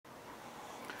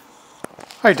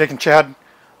Hi, Dick and Chad.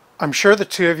 I'm sure the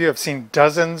two of you have seen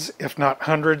dozens, if not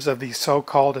hundreds, of these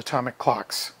so-called atomic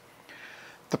clocks.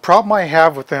 The problem I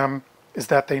have with them is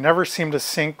that they never seem to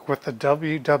sync with the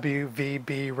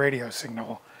WWVB radio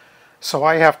signal, so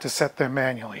I have to set them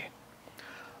manually.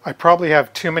 I probably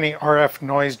have too many RF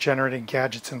noise generating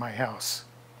gadgets in my house.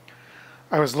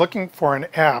 I was looking for an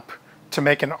app to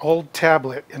make an old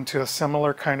tablet into a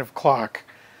similar kind of clock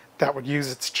that would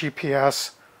use its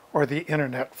GPS or the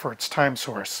internet for its time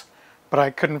source, but I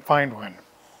couldn't find one.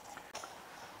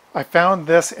 I found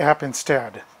this app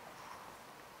instead.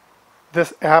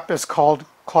 This app is called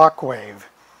Clockwave,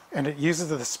 and it uses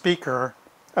the speaker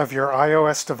of your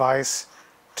iOS device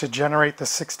to generate the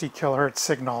 60 kHz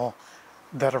signal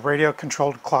that a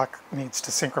radio-controlled clock needs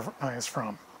to synchronize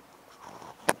from.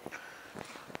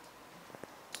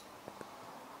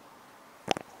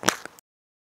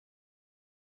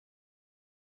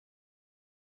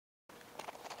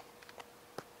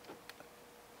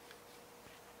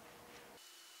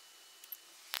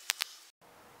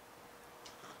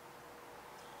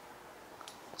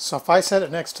 So if I set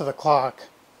it next to the clock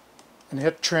and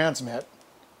hit transmit,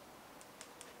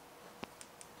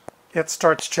 it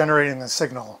starts generating the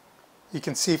signal. You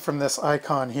can see from this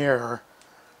icon here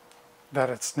that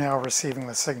it's now receiving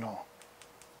the signal.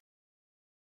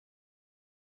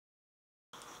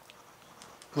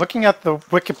 Looking at the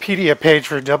Wikipedia page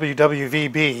for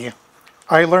WWVB,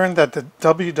 I learned that the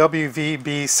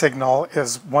WWVB signal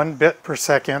is 1 bit per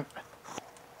second,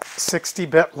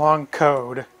 60-bit long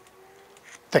code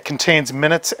that contains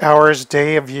minutes, hours,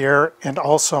 day of year, and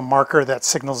also a marker that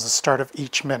signals the start of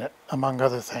each minute, among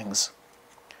other things.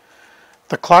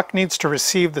 The clock needs to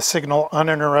receive the signal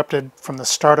uninterrupted from the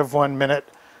start of 1 minute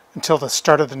until the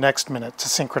start of the next minute to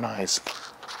synchronize.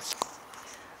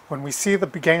 When we see the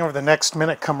beginning of the next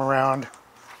minute come around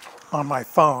on my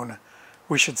phone,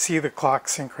 we should see the clock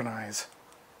synchronize.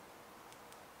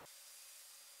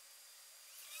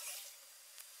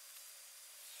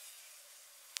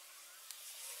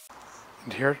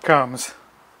 And here it comes.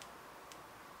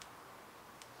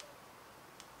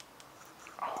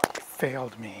 Oh, it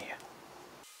failed me.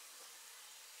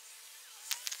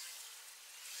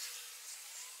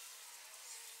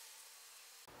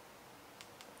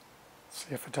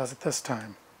 See if it does it this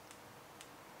time.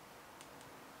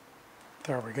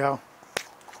 There we go.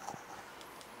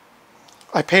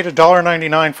 I paid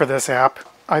 $1.99 for this app.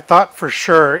 I thought for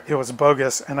sure it was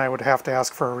bogus and I would have to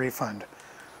ask for a refund.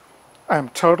 I'm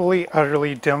totally,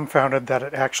 utterly dumbfounded that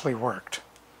it actually worked.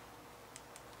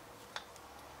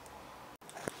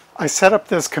 I set up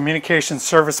this communication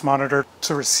service monitor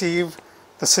to receive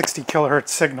the 60 kHz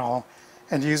signal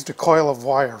and used a coil of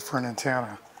wire for an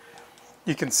antenna.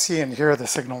 You can see and hear the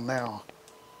signal now.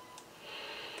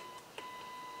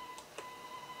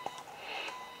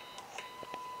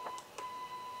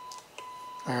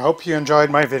 I hope you enjoyed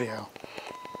my video.